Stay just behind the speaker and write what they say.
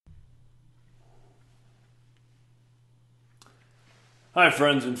Hi,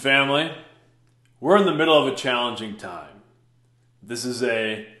 friends and family. We're in the middle of a challenging time. This is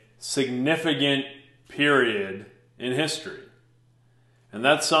a significant period in history. And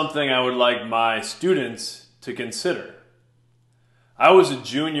that's something I would like my students to consider. I was a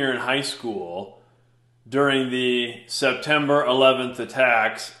junior in high school during the September 11th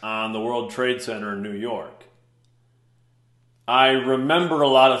attacks on the World Trade Center in New York. I remember a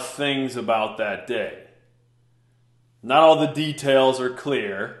lot of things about that day. Not all the details are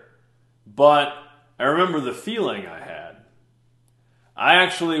clear, but I remember the feeling I had. I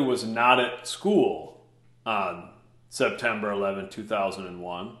actually was not at school on September 11,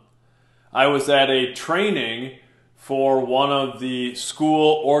 2001. I was at a training for one of the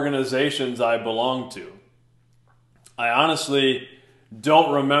school organizations I belonged to. I honestly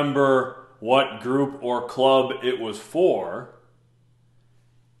don't remember what group or club it was for.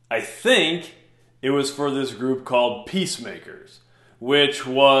 I think it was for this group called Peacemakers, which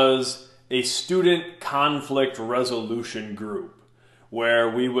was a student conflict resolution group where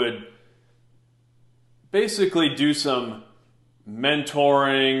we would basically do some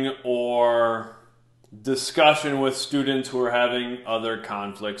mentoring or discussion with students who were having other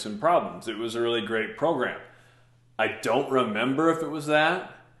conflicts and problems. It was a really great program. I don't remember if it was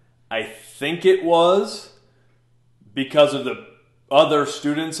that. I think it was because of the other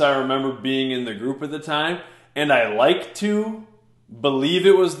students I remember being in the group at the time, and I like to believe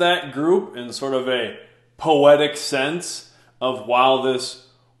it was that group in sort of a poetic sense of while this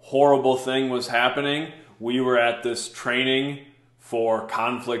horrible thing was happening, we were at this training for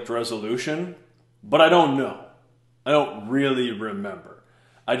conflict resolution, but I don't know. I don't really remember.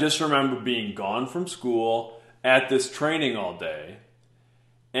 I just remember being gone from school at this training all day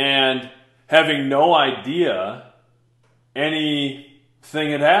and having no idea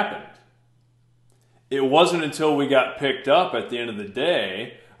anything had happened. It wasn't until we got picked up at the end of the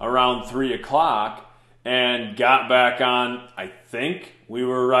day around 3 o'clock and got back on, I think we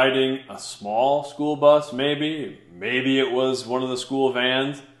were riding a small school bus, maybe it was one of the school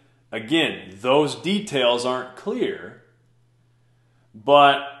vans. Again, those details aren't clear,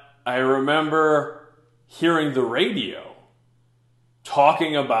 but I remember hearing the radio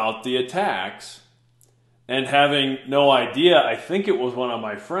talking about the attacks and having no idea. I think it was one of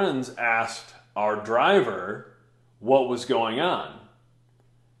my friends asked our driver what was going on.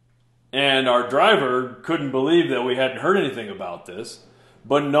 And our driver couldn't believe that we hadn't heard anything about this,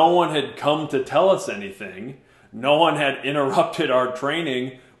 but no one had come to tell us anything. No one had interrupted our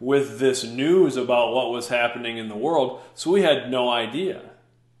training with this news about what was happening in the world, so we had no idea.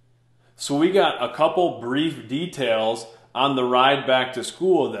 So we got a couple brief details on the ride back to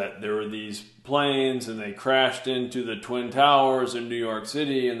school that there were these planes and they crashed into the Twin Towers in New York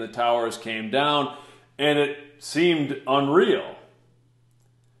City and the towers came down and it seemed unreal.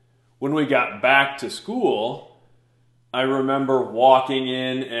 When we got back to school, I remember walking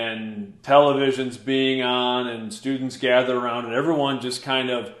in and televisions being on and students gathered around and everyone just kind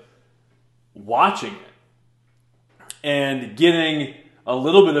of watching it and getting a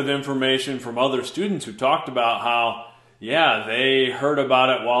little bit of information from other students who talked about how they heard about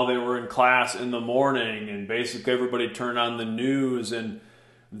it while they were in class in the morning, and basically everybody turned on the news and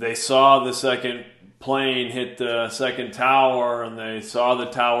they saw the second plane hit the second tower and they saw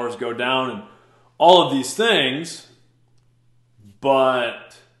the towers go down and all of these things,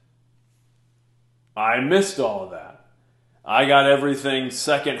 but I missed all of that. I got everything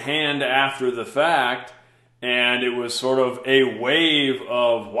secondhand after the fact, and it was sort of a wave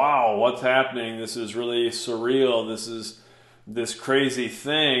of, wow, what's happening? This is really surreal. This is this crazy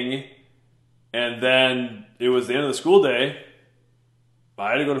thing. And then it was the end of the school day. I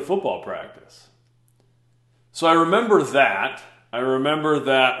had to go to football practice. So I remember that. I remember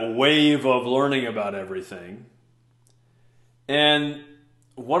that wave of learning about everything. And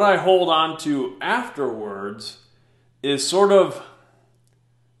what I hold on to afterwards is sort of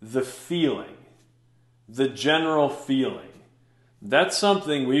the feeling. The general feeling. That's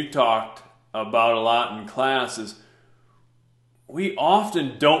something we've talked about a lot in class is we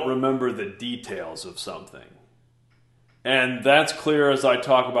often don't remember the details of something. And that's clear as I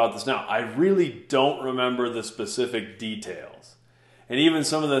talk about this now. I really don't remember the specific details. And even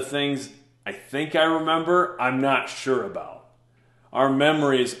some of the things I think I remember, I'm not sure about. Our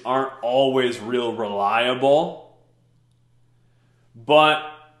memories aren't always real reliable. But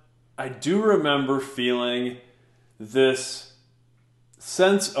I do remember feeling this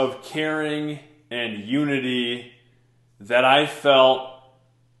sense of caring and unity that I felt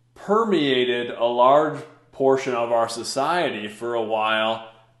permeated a large portion of our society for a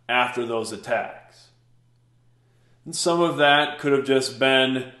while after those attacks. And some of that could have just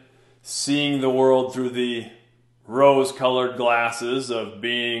been seeing the world through the rose-colored glasses of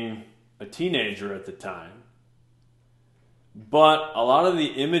being a teenager at the time. But a lot of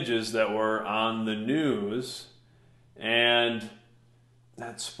the images that were on the news and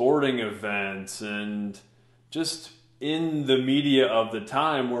at sporting events and just in the media of the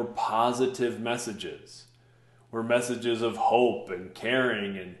time were positive messages. Were messages of hope and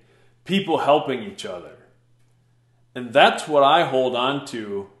caring and people helping each other. And that's what I hold on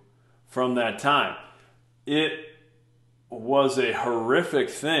to from that time. It was a horrific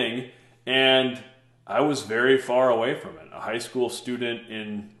thing, and I was very far away from it. A high school student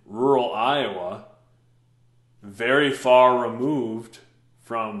in rural Iowa, very far removed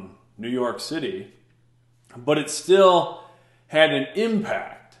from New York City, but it still had an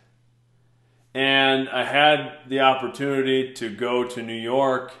impact. And I had the opportunity to go to New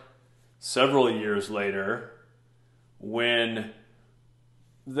York several years later when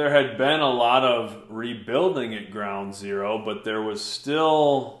there had been a lot of rebuilding at Ground Zero, but there was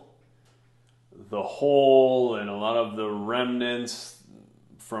still the hole and a lot of the remnants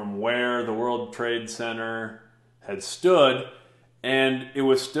from where the World Trade Center had stood, and it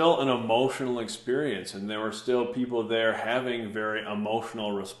was still an emotional experience, and there were still people there having very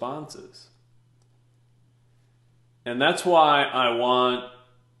emotional responses. And that's why I want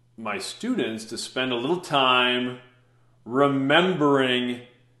my students to spend a little time remembering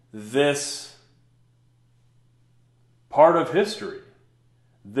this part of history,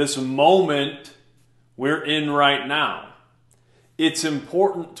 this moment we're in right now. It's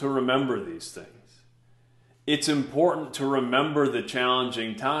important to remember these things. It's important to remember the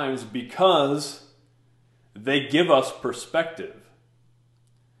challenging times because they give us perspective.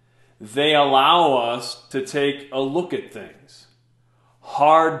 They allow us to take a look at things.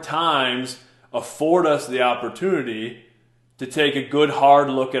 Hard times afford us the opportunity to take a good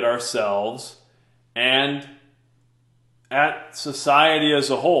hard look at ourselves and at society as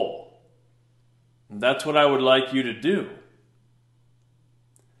a whole. And that's what I would like you to do.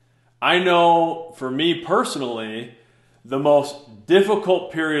 I know for me personally, the most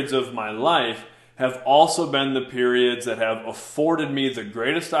difficult periods of my life have also been the periods that have afforded me the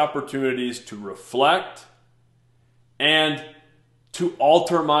greatest opportunities to reflect and to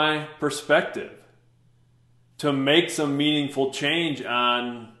alter my perspective, to make some meaningful change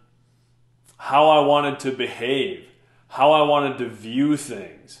on how I wanted to behave, how I wanted to view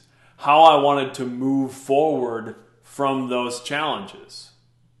things, how I wanted to move forward from those challenges.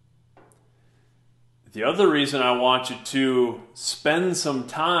 The other reason I want you to spend some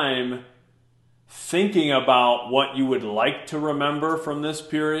time thinking about what you would like to remember from this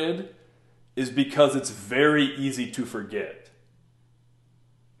period is because it's very easy to forget.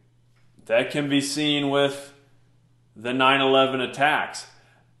 That can be seen with the 9/11 attacks.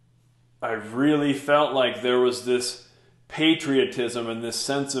 I really felt like there was this patriotism and this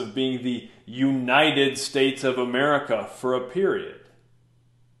sense of being the United States of America for a period.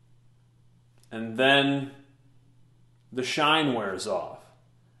 And then the shine wears off,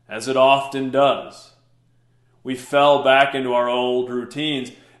 as it often does. We fell back into our old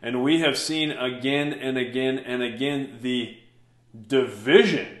routines, and we have seen again and again and again the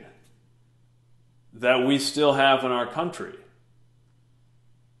division that we still have in our country.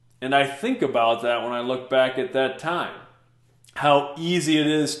 And I think about that when I look back at that time. How easy it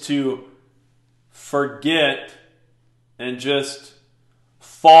is to forget and just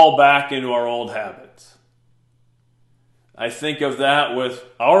fall back into our old habits. I think of that with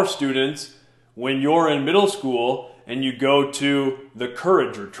our students when you're in middle school and you go to the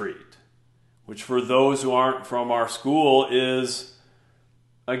Courage Retreat, which for those who aren't from our school is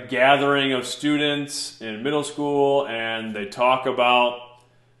a gathering of students in middle school, and they talk about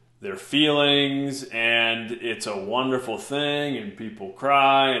their feelings, and it's a wonderful thing, and people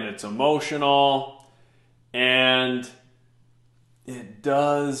cry, and it's emotional, and it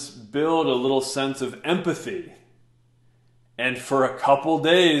does build a little sense of empathy. And for a couple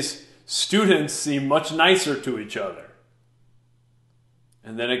days, students seem much nicer to each other.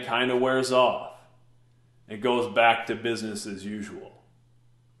 And then it kind of wears off. It goes back to business as usual.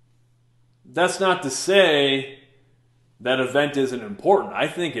 That's not to say that event isn't important. I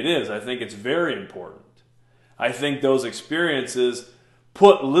think it is. I think it's very important. I think those experiences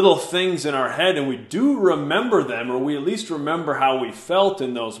put little things in our head, and we do remember them, or we at least remember how we felt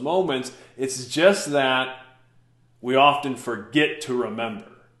in those moments. It's just that we often forget to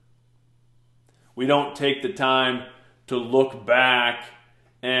remember. We don't take the time to look back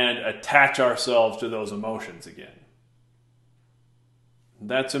and attach ourselves to those emotions again.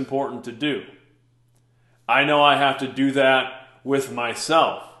 That's important to do. I know I have to do that with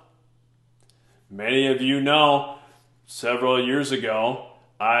myself. Many of you know, several years ago,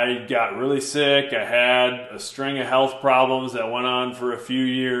 I got really sick. I had a string of health problems that went on for a few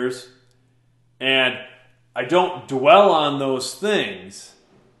years. And I don't dwell on those things.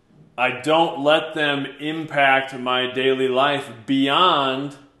 I don't let them impact my daily life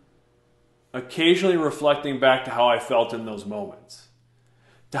beyond occasionally reflecting back to how I felt in those moments,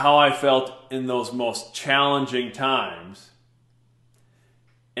 to how I felt in those most challenging times,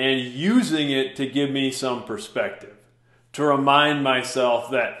 and using it to give me some perspective, to remind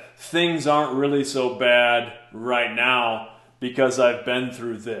myself that things aren't really so bad right now because I've been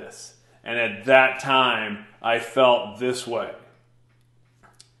through this. And at that time, I felt this way.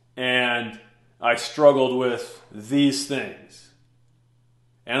 And I struggled with these things.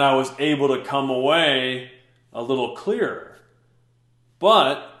 And I was able to come away a little clearer.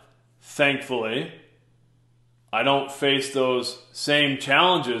 But, thankfully, I don't face those same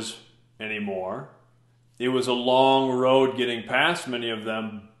challenges anymore. It was a long road getting past many of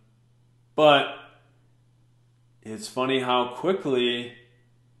them. But it's funny how quickly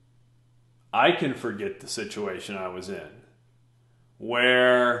I can forget the situation I was in,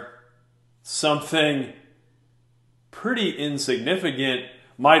 where something pretty insignificant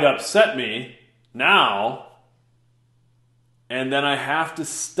might upset me now, and then I have to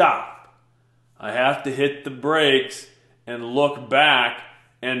stop. I have to hit the brakes and look back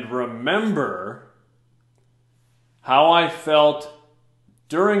and remember how I felt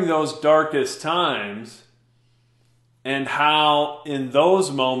during those darkest times, and how in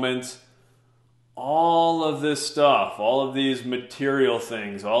those moments all of this stuff, all of these material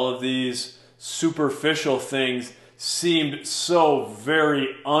things, all of these superficial things seemed so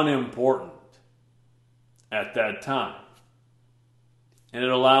very unimportant at that time. And it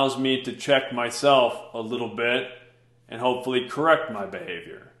allows me to check myself a little bit and hopefully correct my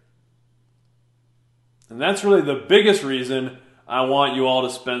behavior. And that's really the biggest reason I want you all to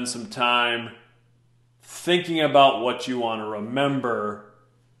spend some time thinking about what you want to remember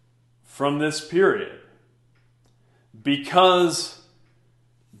from this period. Because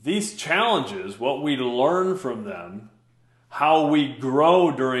these challenges, what we learn from them, how we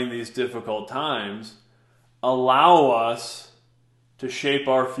grow during these difficult times, allow us to shape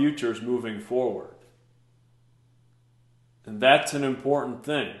our futures moving forward. And that's an important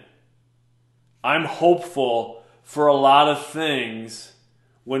thing. I'm hopeful for a lot of things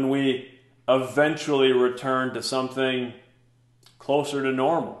when we eventually return to something closer to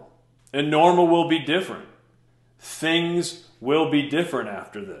normal. And normal will be different. Things will be different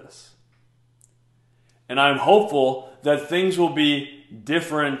after this. And I'm hopeful that things will be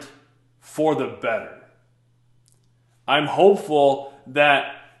different for the better. I'm hopeful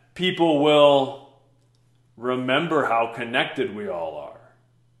that people will remember how connected we all are.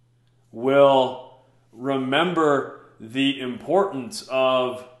 Will remember the importance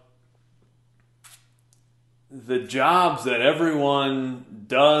of the jobs that everyone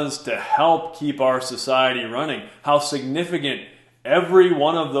does to help keep our society running, how significant every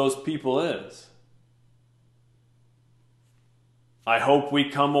one of those people is. I hope we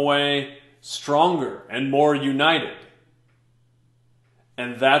come away stronger and more united.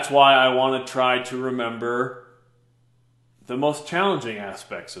 And that's why I want to try to remember the most challenging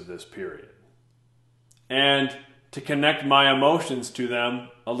aspects of this period and to connect my emotions to them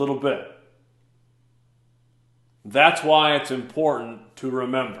a little bit. That's why it's important to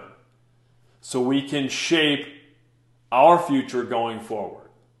remember, so we can shape our future going forward.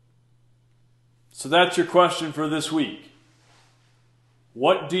 So that's your question for this week.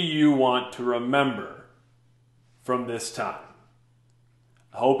 What do you want to remember from this time?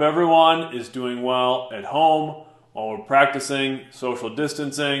 I hope everyone is doing well at home while we're practicing social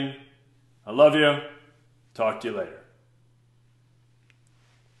distancing. I love you. Talk to you later.